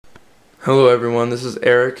Hello everyone, this is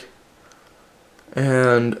Eric,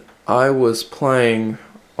 and I was playing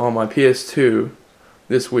on my PS2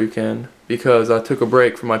 this weekend because I took a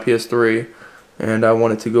break from my PS3 and I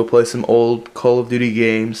wanted to go play some old Call of Duty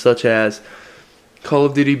games such as Call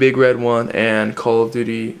of Duty Big Red 1 and Call of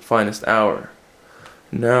Duty Finest Hour.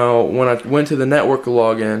 Now, when I went to the network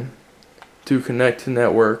login to connect to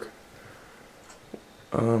network,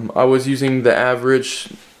 I was using the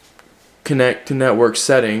average connect to network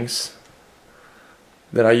settings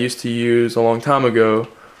that I used to use a long time ago,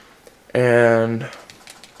 and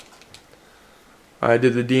I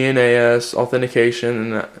did the DNAS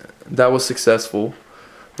authentication and that was successful,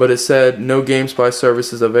 but it said no Gamespy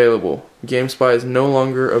services available. Gamespy is no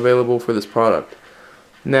longer available for this product.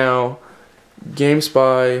 Now,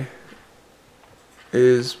 Gamespy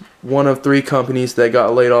is one of 3 companies that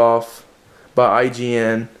got laid off by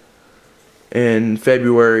IGN in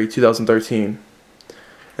February 2013.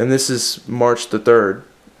 And this is March the 3rd,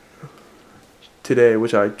 today,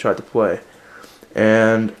 which I tried to play.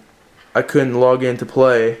 And I couldn't log in to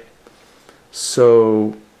play,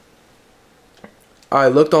 so I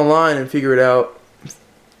looked online and figured out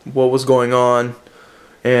what was going on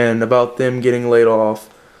and about them getting laid off.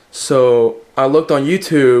 So I looked on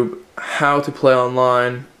YouTube how to play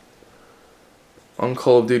online on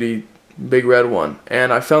Call of Duty Big Red 1,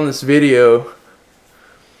 and I found this video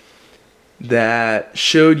that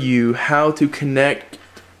showed you how to connect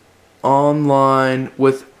online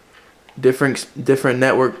with different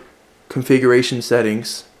network configuration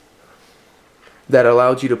settings that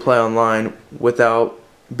allowed you to play online without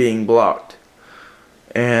being blocked.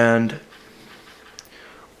 And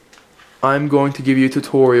I'm going to give you a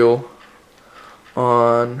tutorial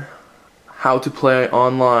on how to play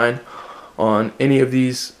online on any of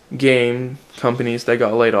these game companies that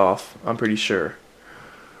got laid off, I'm pretty sure.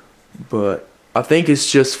 But I think it's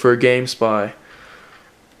just for Gamespy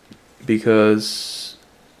because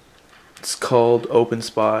it's called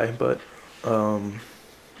Openspy, but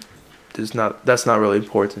that's not really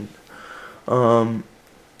important.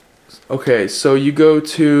 Okay, so you go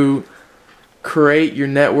to create your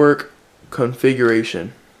network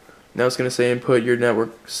configuration. Now it's going to say input your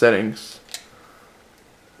network settings.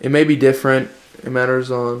 It may be different. It matters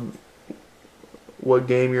on what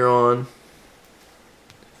game you're on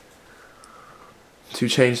to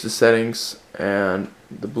change the settings, and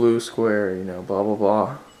the blue square, blah blah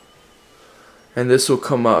blah, and this will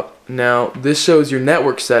come up. Now this shows your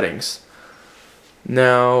network settings.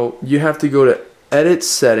 Now you have to go to edit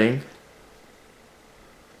setting,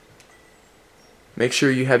 make sure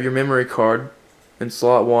you have your memory card in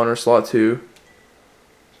slot 1 or slot 2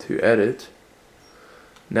 to edit.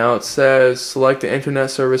 Now it says select the internet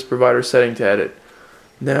service provider setting to edit.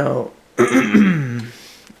 Now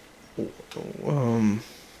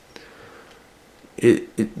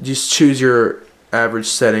it just choose your average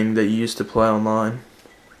setting that you used to play online.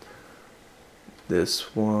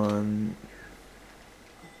 This one.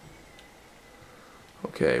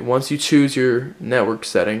 Okay, once you choose your network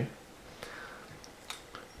setting,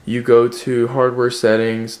 you go to hardware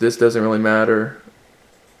settings. This doesn't really matter.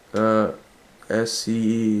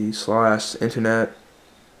 SCE/internet,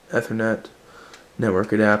 Ethernet,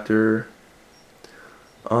 network adapter.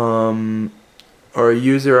 Are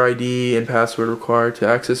user ID and password required to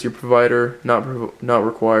access your provider? Not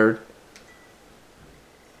required.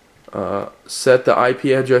 Set the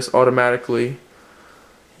IP address automatically.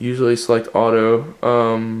 Usually select auto.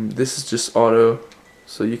 This is just auto,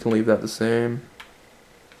 so you can leave that the same.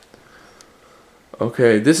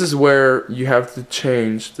 Okay, this is where you have to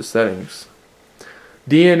change the settings.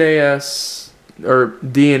 DNS,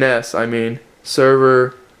 I mean,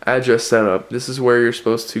 server address setup. This is where you're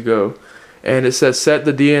supposed to go. And it says set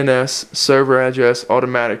the DNS server address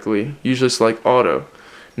automatically. Usually select auto.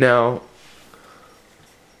 Now,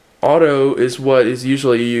 auto is what is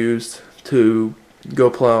usually used to go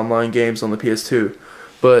play online games on the PS2.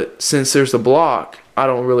 But since there's a block, I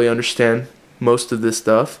don't really understand most of this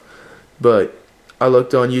stuff. But I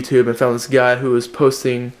looked on YouTube and found this guy who was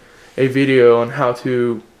posting a video on how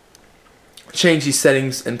to change these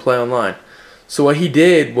settings and play online. So what he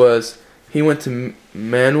did was he went to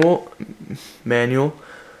manual,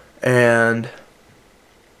 and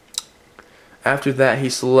after that he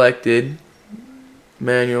selected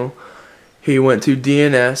manual. He went to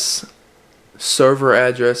DNS server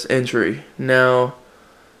address entry. Now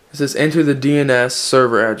it says enter the DNS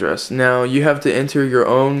server address. Now you have to enter your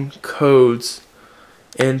own codes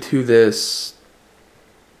into this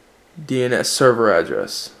DNS server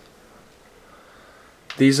address.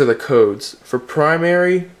 These are the codes. For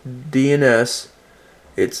primary DNS,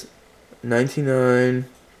 it's 99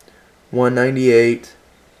 198,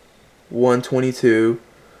 122,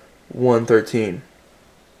 113.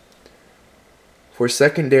 For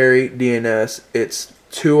secondary DNS, it's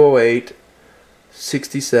 208,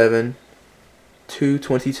 67,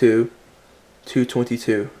 222,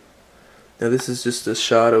 222. Now this is just a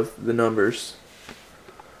shot of the numbers,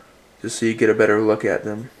 just so you get a better look at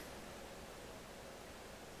them.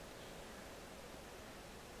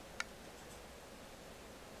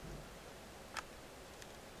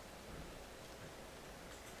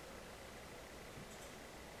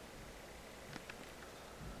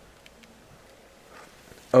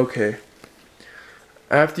 Okay,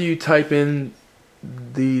 after you type in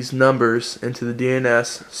these numbers into the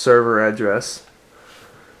DNS server address,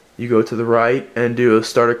 you go to the right and do a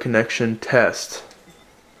starter connection test,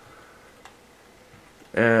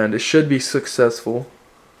 and it should be successful.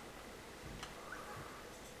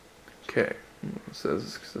 Okay, it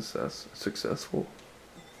says successful.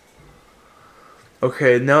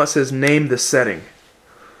 Okay, now it says name the setting.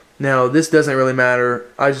 Now this doesn't really matter,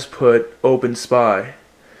 I just put Openspy,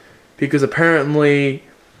 because apparently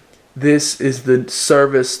this is the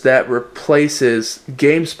service that replaces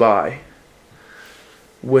Gamespy.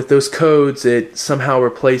 With those codes, it somehow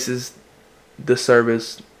replaces the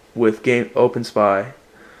service with Openspy,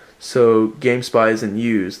 so Gamespy isn't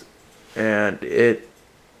used, and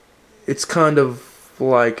it's kind of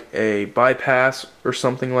like a bypass or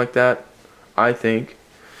something like that, I think.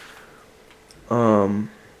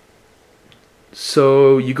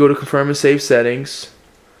 So you go to confirm and save settings.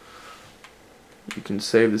 You can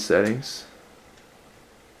save the settings.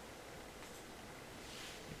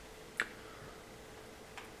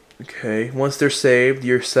 Okay, once they're saved,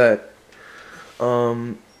 you're set.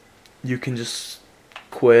 You can just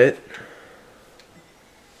quit.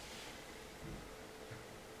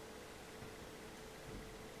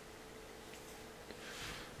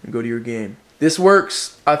 And go to your game. This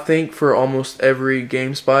works, I think, for almost every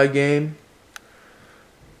Gamespy game.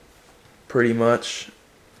 Pretty much.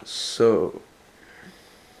 So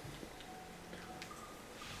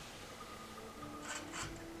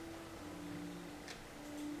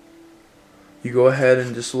you go ahead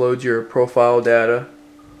and just load your profile data,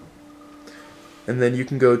 and then you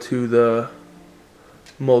can go to the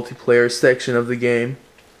multiplayer section of the game,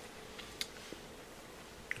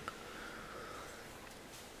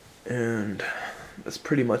 and that's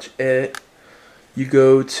pretty much it. You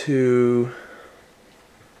go to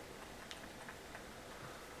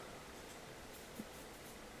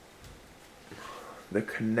the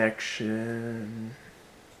connection.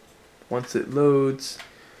 Once it loads,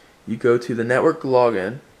 you go to the network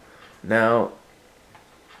login. Now,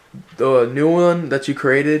 the new one that you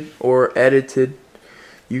created or edited,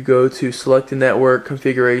 you go to select the network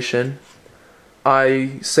configuration.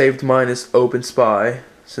 I saved mine as Openspy,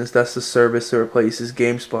 since that's the service that replaces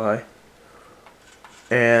Gamespy.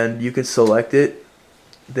 And you can select it.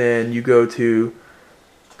 Then you go to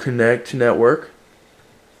connect to network.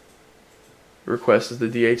 Request is the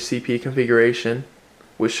DHCP configuration,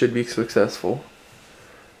 which should be successful.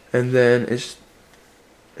 And then it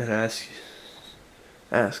asks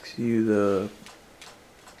you the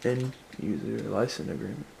end user license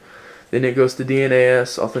agreement. Then it goes to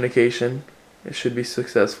DNS authentication. It should be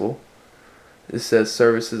successful. It says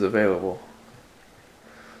services available.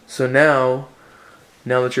 So now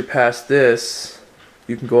that you're past this,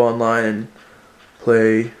 you can go online and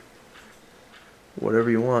play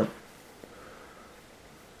whatever you want.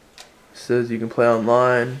 It says you can play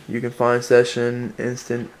online, you can find session,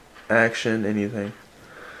 instant action, anything.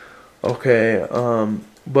 Okay,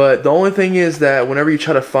 but the only thing is that whenever you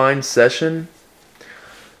try to find session,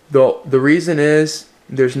 the reason is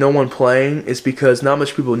there's no one playing is because not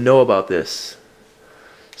much people know about this.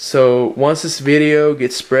 So once this video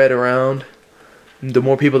gets spread around, the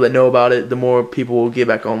more people that know about it, the more people will get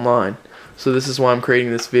back online. So this is why I'm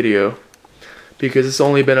creating this video, because it's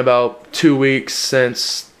only been about 2 weeks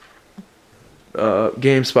since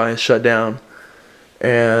Gamespy is shut down,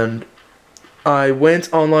 and I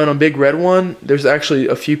went online on Big Red One. There's actually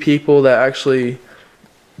a few people that actually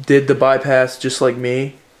did the bypass just like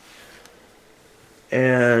me,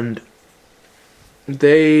 and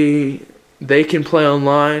they can play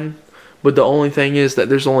online, but the only thing is that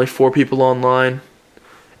there's only 4 people online,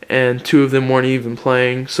 and 2 of them weren't even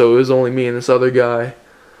playing, so it was only me and this other guy.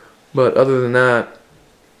 But other than that,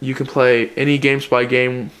 you can play any Gamespy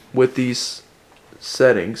game with these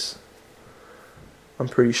settings, I'm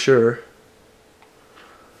pretty sure.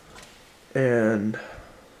 And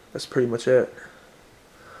that's pretty much it.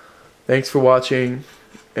 Thanks for watching,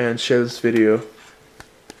 and share this video.